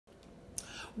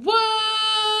What's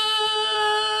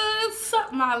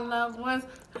up, my loved ones?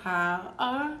 How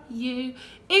are you?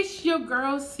 It's your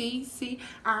girl, CC.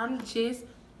 I'm just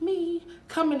me,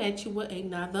 coming at you with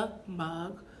another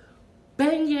mug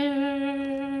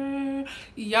banger.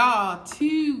 Y'all,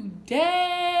 today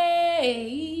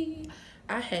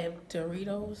I have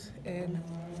Doritos and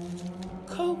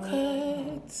Coke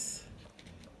Cuts.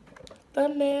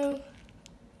 Thumbnail.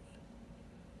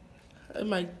 I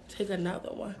might take another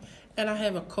one. And I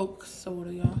have a Coke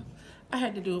soda, y'all. I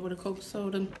had to do it with a Coke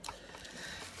soda.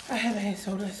 I haven't had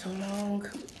soda in so long.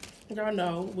 Y'all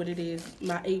know what it is.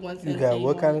 My A1 You got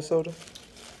what kind of soda?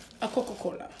 A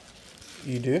Coca-Cola.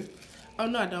 You do? Oh,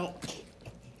 no, I don't.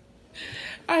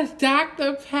 It's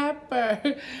Dr. Pepper.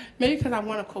 Maybe because I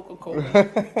want a Coca-Cola.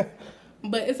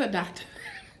 But it's a Dr.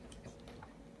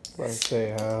 I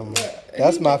say,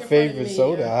 that's my favorite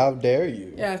soda. How dare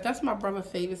you? Yes, that's my brother's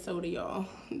favorite soda, y'all.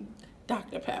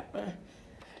 Dr. Pepper.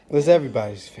 It's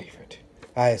everybody's favorite,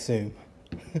 I assume.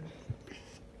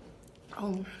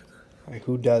 Oh, like,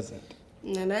 who doesn't?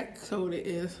 and that soda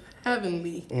is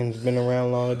heavenly. And it's been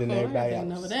around longer than everybody else. I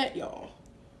know that, y'all.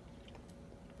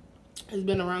 It's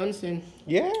been around since...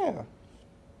 Yeah.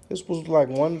 This was like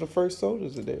one of the first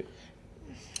sodas today.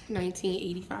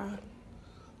 1985.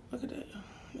 Look at that.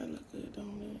 That looks good,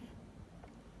 don't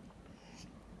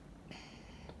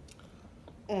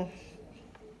it?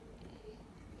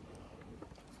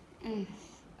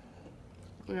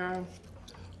 Yeah.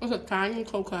 It's a tiny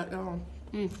coconut, y'all.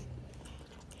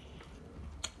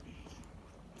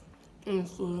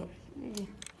 It's good.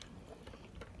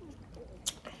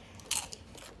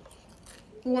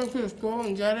 Went to the store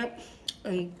and got it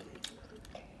and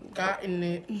got in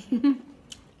it.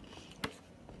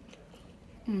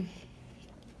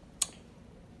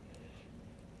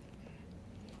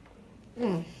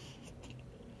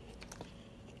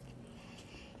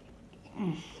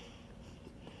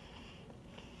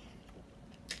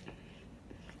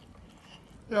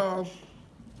 Y'all,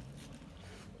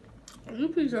 you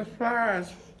be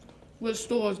surprised what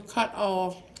stores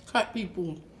cut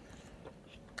people.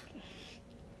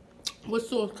 What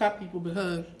stores cut people,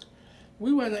 because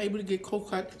we weren't able to get cold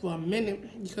cuts for a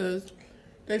minute because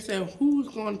they said who's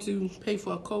going to pay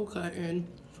for a cold cut and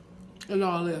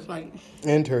all this, like.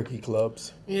 And turkey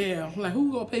clubs. Yeah, like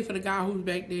who's gonna pay for the guy who's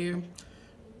back there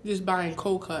just buying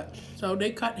cold cut? So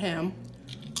they cut him.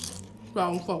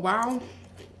 So for a while,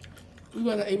 we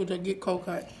wasn't able to get cold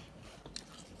cut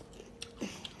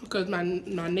because my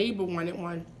neighbor wanted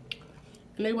one,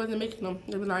 and they wasn't making them.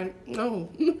 They was like, no,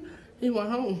 he went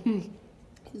home.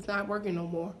 He's not working no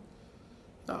more.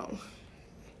 So.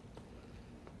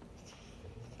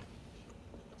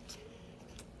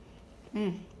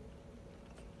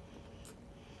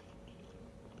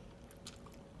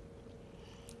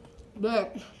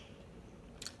 But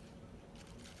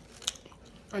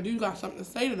I do got something to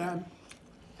say to them.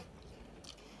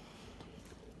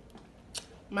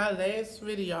 My last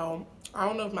video, I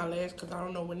don't know if my last, because I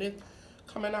don't know when it's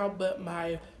coming out, but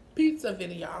my pizza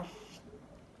video,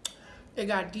 it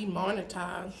got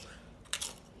demonetized.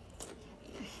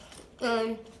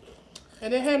 And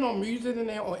it had no music in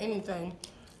there or anything.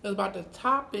 It was about the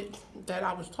topic that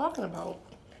I was talking about.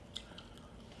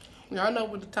 Y'all know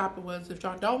what the topic was. If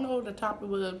y'all don't know what the topic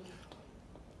was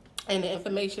and the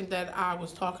information that I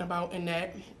was talking about in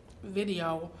that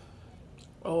video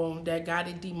that got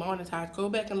it demonetized, go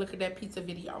back and look at that pizza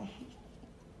video.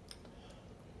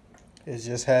 It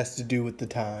just has to do with the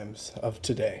times of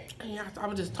today. Yeah, I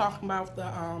was just talking about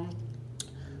the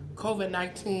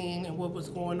COVID-19 and what was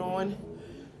going on.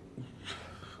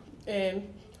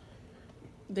 And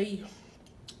they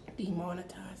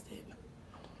demonetized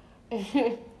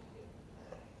it.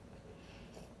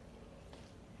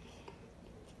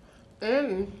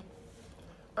 And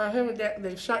I heard that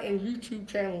they shutting YouTube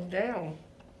channels down.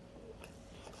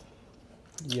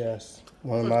 Yes.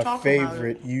 One of my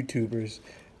favorite YouTubers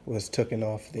was taken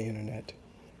off the internet.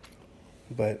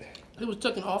 But he was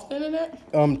taken off the internet?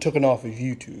 Taken off of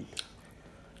YouTube.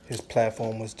 His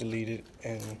platform was deleted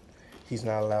and he's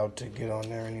not allowed to get on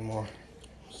there anymore.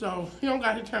 So he don't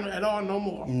got his channel at all no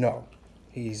more? No.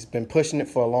 He's been pushing it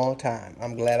for a long time.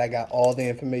 I'm glad I got all the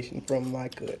information from him I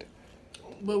could.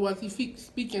 But was he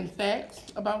speaking facts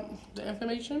about the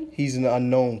information? He's an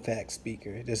unknown fact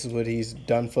speaker. This is what he's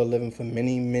done for a living for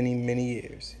many, many, many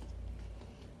years.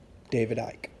 David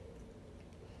Icke.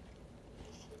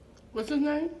 What's his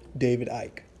name? David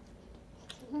Icke.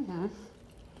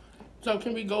 So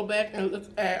can we go back and look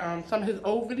at some of his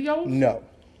old videos? No.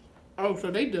 Oh, so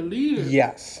they deleted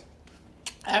Yes.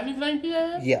 everything he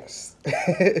had? Yes.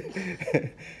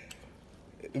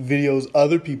 videos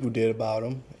other people did about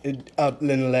him up in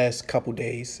the last couple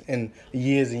days and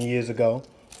years ago,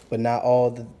 but not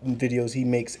all the videos he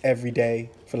makes every day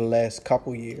for the last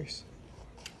couple years.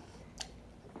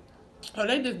 So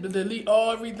they just delete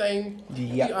everything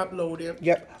he uploaded.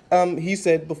 Yep. He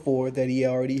said before that he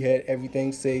already had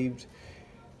everything saved,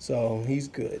 so he's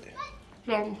good.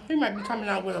 So he might be coming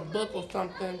out with a book or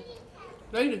something.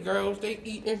 They the girls, they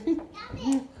eating.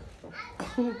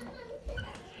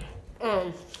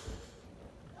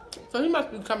 So he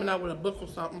must be coming out with a book or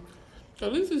something. So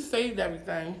at least he saved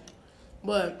everything.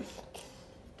 But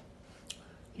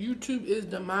YouTube is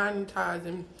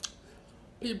demonetizing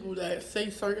people that say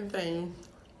certain things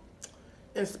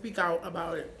and speak out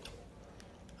about it.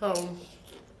 So,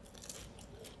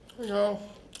 you know,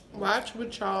 watch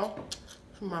what y'all,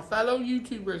 my fellow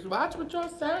YouTubers, watch what y'all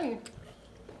saying.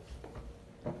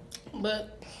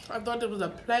 But I thought there was a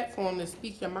platform to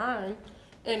speak your mind,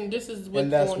 and this is what's going on.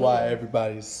 And that's why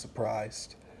everybody's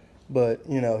surprised. But,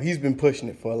 you know, he's been pushing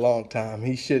it for a long time.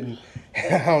 He shouldn't,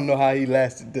 I don't know how he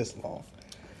lasted this long.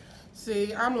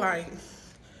 See, I'm like,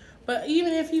 but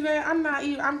even if he let, I'm not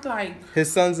even, I'm like.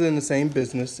 His sons are in the same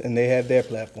business, and they have their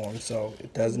platform, so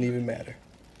it doesn't even matter.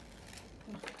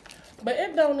 But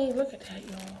it don't even, look at that,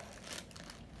 y'all.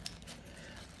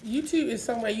 YouTube is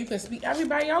somewhere you can speak.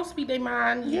 Everybody else speak their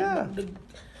mind. Yeah.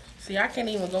 See, I can't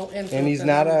even go into. And he's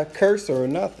not a cursor or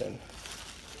nothing.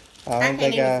 I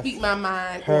can't even speak my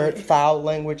mind. Heard foul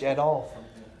language at all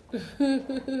from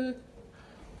him.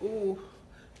 Ooh.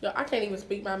 Yo, I can't even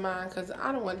speak my mind because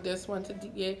I don't want this one to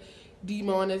get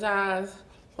demonetized.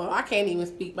 Well, I can't even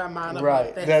speak my mind about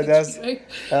right. that. That's so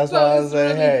why I was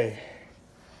saying, hey.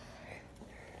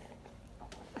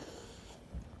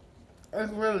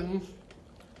 It's really.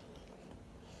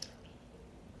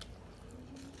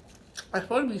 I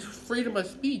supposed to be freedom of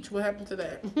speech. What happened to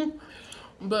that?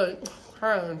 But,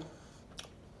 I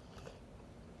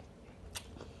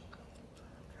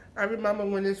remember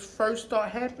when this first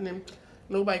started happening,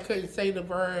 nobody couldn't say the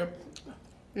verb,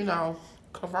 you know,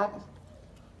 corrupt.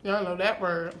 Y'all know that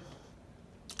word.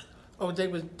 Or they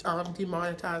was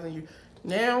demonetizing you.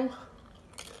 Now,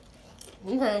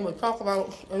 we can't even talk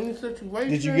about any situation.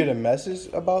 Did you get a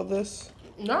message about this?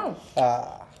 No.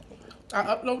 I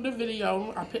upload the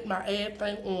video, I put my ad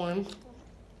thing on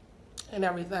and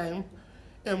everything.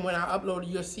 And when I upload it,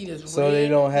 you'll see this So red, they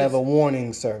don't have a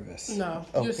warning service? No.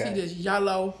 Okay. You'll see this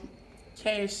yellow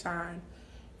cash sign.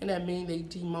 And that means they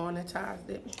demonetized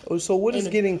it. Oh, so what is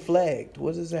getting flagged?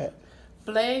 What is that?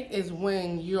 Flag is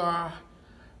when you're,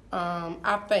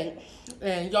 I think,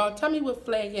 and y'all tell me what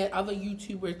flag and other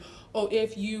YouTubers, or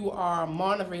if you are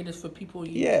moderators for people on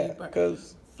YouTube. Yeah,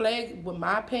 because... Flag, with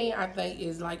my opinion, I think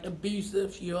is like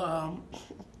abusive. You're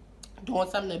doing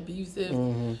something abusive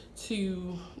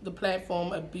to the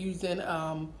platform, abusing,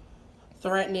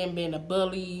 threatening, being a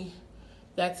bully.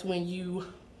 That's when you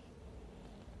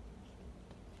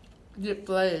get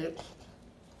flagged.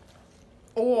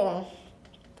 Or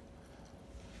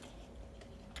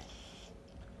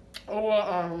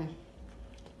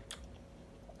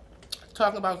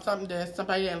talk about something that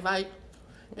somebody didn't like.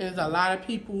 And there's a lot of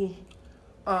people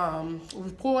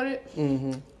reported.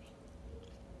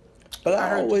 But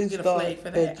I always thought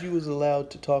that you was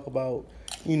allowed to talk about,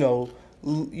 you know,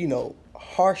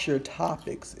 harsher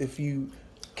topics if you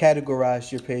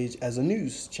categorize your page as a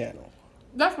news channel.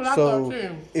 That's what I thought too.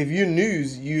 So if you're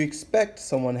news, you expect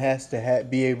someone has to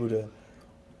be able to,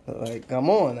 like, come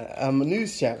on, I'm a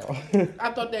news channel.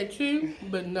 I thought that too,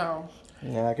 but no.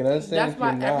 Yeah, I can understand. That's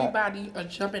why everybody are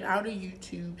jumping out of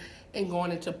YouTube and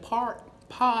going into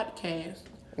podcasting.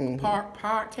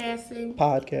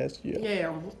 Podcast, yeah.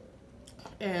 Yeah.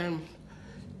 And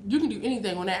you can do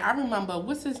anything on that. I remember,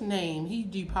 what's his name? He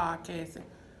do podcasting.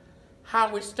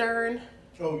 Howard Stern.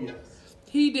 Oh, yes.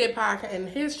 He did podcast, and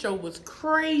his show was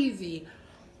crazy.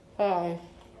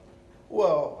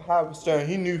 Well, Howard Stern,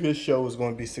 he knew his show was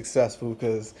going to be successful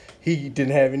because he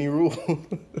didn't have any rules.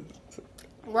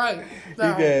 Right. So,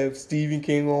 you could have Stephen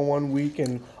King on one week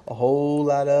and a whole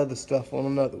lot of other stuff on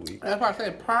another week. That's why I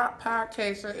said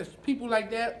podcasting is people like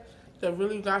that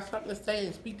really got something to say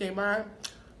and speak their mind.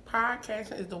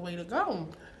 Podcasting is the way to go.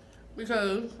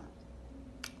 Because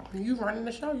when you running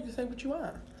the show, you can say what you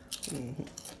want.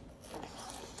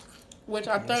 Which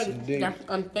I think that's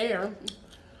unfair.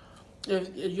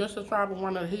 If your subscriber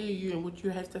want to hear you and what you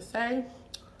have to say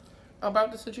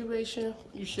about the situation,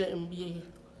 you shouldn't be.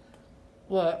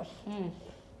 What?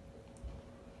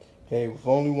 Hey, with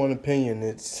only one opinion,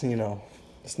 it's, you know,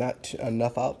 it's not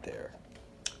enough out there.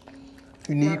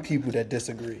 You need people that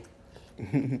disagree.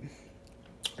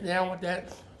 Down with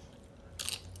that.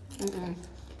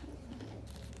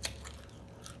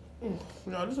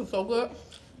 No, this is so good.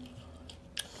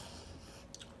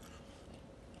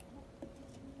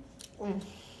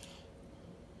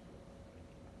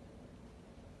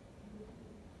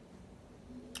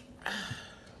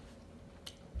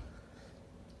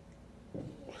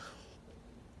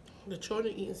 The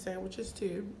children eating sandwiches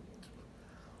too.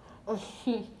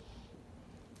 And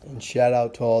shout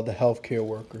out to all the healthcare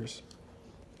workers.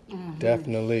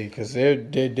 Definitely, because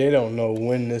they don't know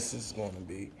when this is going to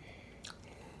be.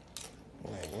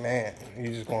 Like, man, you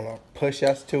just going to push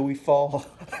us till we fall.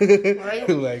 Right?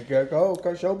 Like, go,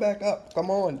 show back up. Come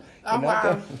on.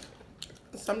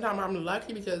 Sometimes I'm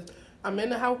lucky because I'm in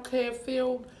the healthcare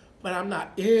field, but I'm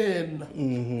not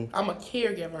in. I'm a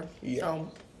caregiver. Yeah.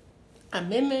 So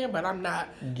I'm in there, but I'm not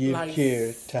Give like,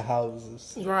 care to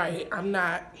houses. Right. I'm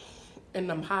not in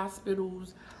them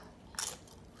hospitals.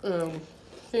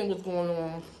 Seeing what's going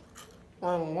on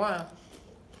online.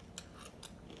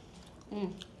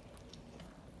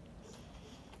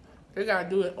 They gotta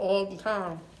do it all the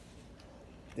time.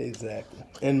 Exactly.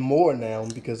 And more now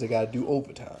because they got to do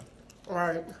overtime.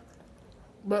 Right.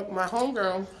 But my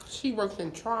homegirl, she works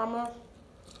in trauma,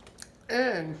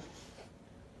 and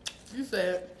she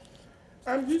said,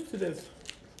 I'm used to this.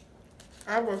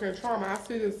 I work in trauma. I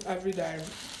see this every day.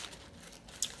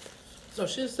 So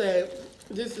she said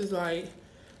this is like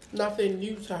nothing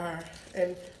new to her,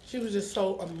 and she was just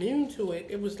so immune to it.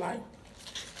 It was like,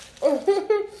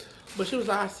 but she was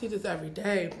like, I see this every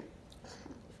day.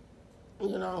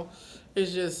 You know,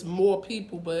 it's just more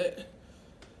people, but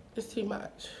it's too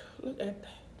much. Look at that.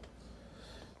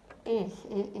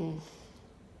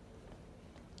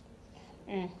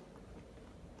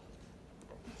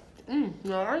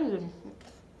 No, I ain't even.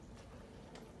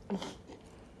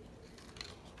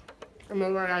 I'm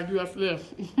not what I do after this.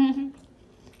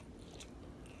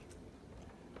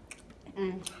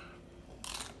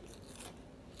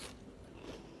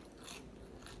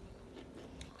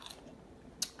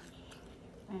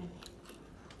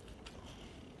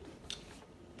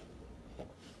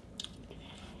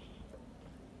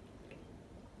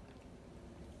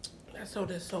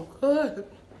 That's so good.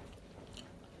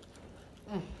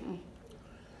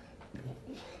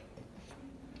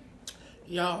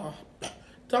 Y'all,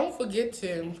 don't forget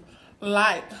to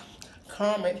like,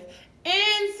 comment,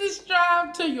 and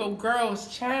subscribe to your girl's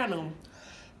channel.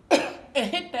 And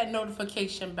hit that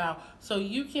notification bell so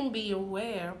you can be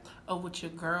aware of what your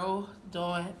girl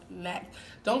doing next.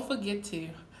 Don't forget to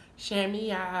share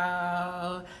me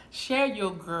out, share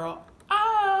your girl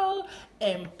out,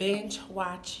 and binge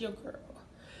watch your girl.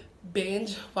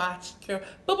 Binge watch girl.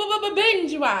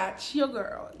 Binge watch your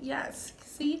girl. Yes.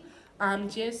 See, I'm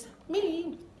just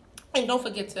me. And don't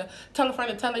forget to tell a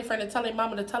friend, to tell a friend, to tell a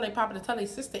mama, to tell a papa, to tell a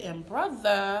sister and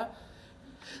brother,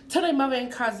 tell a mother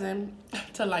and cousin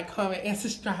to like, comment, and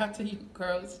subscribe to you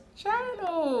girls'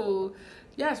 channel.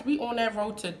 Yes, we on that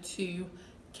road to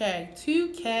 2K.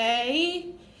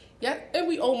 2K. Yeah, and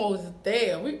we almost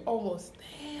there. We almost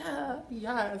there.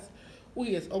 Yes, we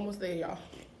is almost there, y'all.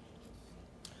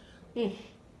 Yeah,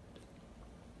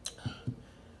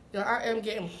 I am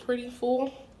getting pretty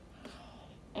full.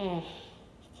 I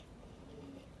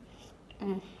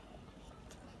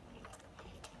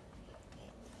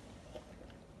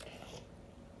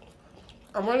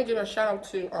want to give a shout out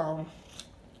to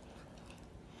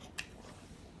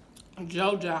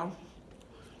JoJo.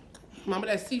 Remember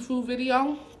that seafood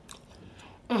video?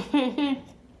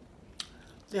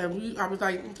 Yeah, I was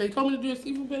like, they told me to do a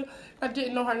seafood video. I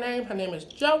didn't know her name. Her name is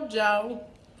JoJo.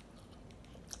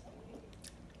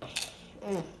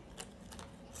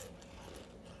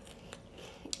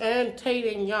 And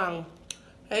Taden Young.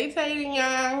 Hey, Taden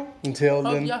Young. And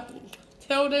Tilden.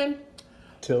 Tilden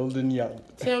Young.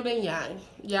 Tilden Young.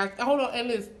 Yeah, hold on. And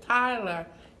it's Tyler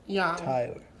Young.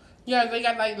 Tyler. Yeah, they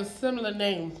got like the similar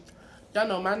names. Y'all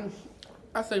know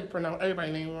I say pronounce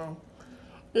everybody's name wrong.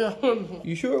 Yeah.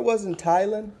 You sure it wasn't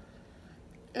Tylen?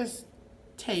 It's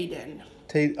Taden.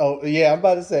 Oh, yeah, I'm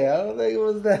about to say, I don't think it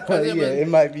was that one. Yeah, it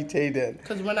might be Taden.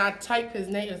 Because when I type his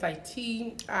name, it's like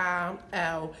Tilden.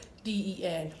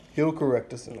 He'll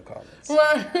correct us in the comments.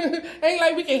 Ain't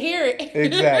like we can hear it.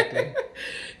 Exactly.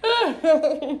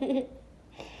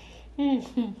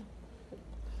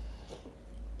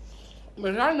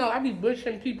 But I know I be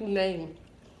butchering people's names.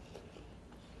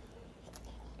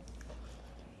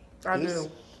 This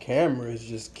cameras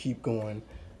just keep going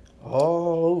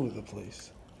all over the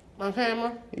place. My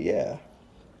camera? Yeah.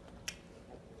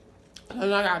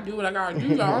 And I gotta do what I gotta do,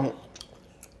 y'all.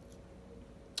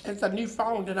 It's a new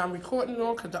phone that I'm recording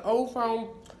on because the old phone,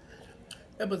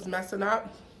 it was messing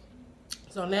up.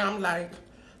 So now I'm like,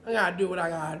 I gotta do what I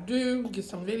gotta do, get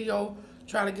some video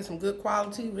try to get some good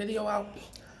quality video out.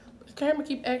 The camera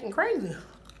keep acting crazy.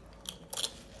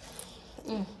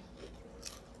 And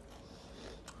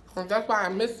that's why I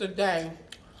missed the day.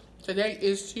 Today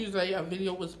is Tuesday. A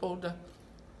video was supposed to...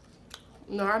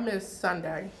 No, I missed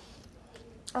Sunday.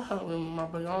 I don't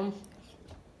remember, y'all.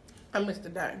 I missed the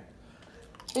day.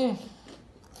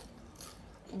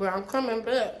 But I'm coming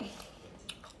back.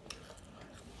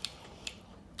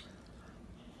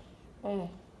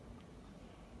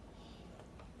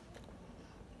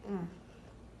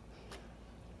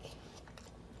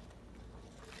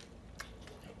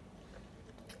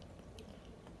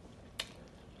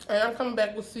 And I'm coming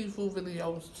back with seafood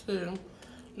videos too.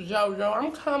 Yo,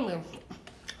 I'm coming.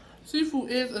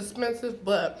 Seafood is expensive,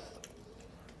 but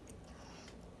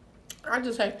I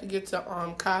just have to get to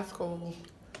Costco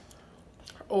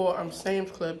or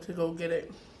Sam's Club to go get it.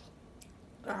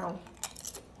 I'm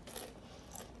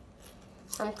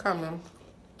coming.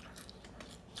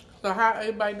 So how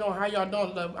everybody doing? How y'all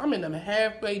doing? Love? I'm in the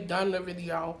halfway done the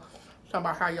video. Talking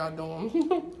about how y'all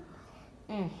doing.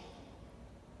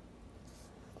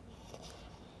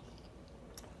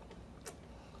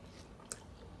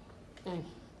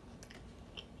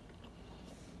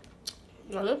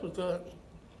 No, this was good.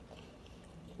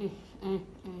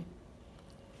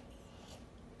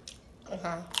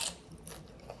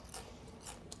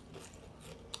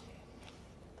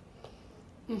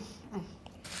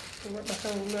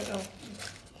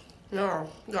 No,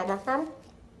 y'all want some?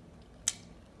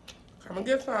 Come and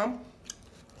get some.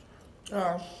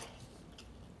 I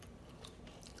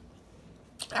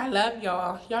love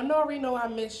y'all. Y'all know already know I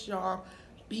miss y'all.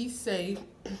 Be safe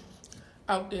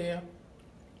out there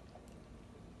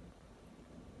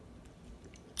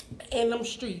in them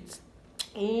streets.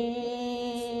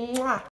 Mwah.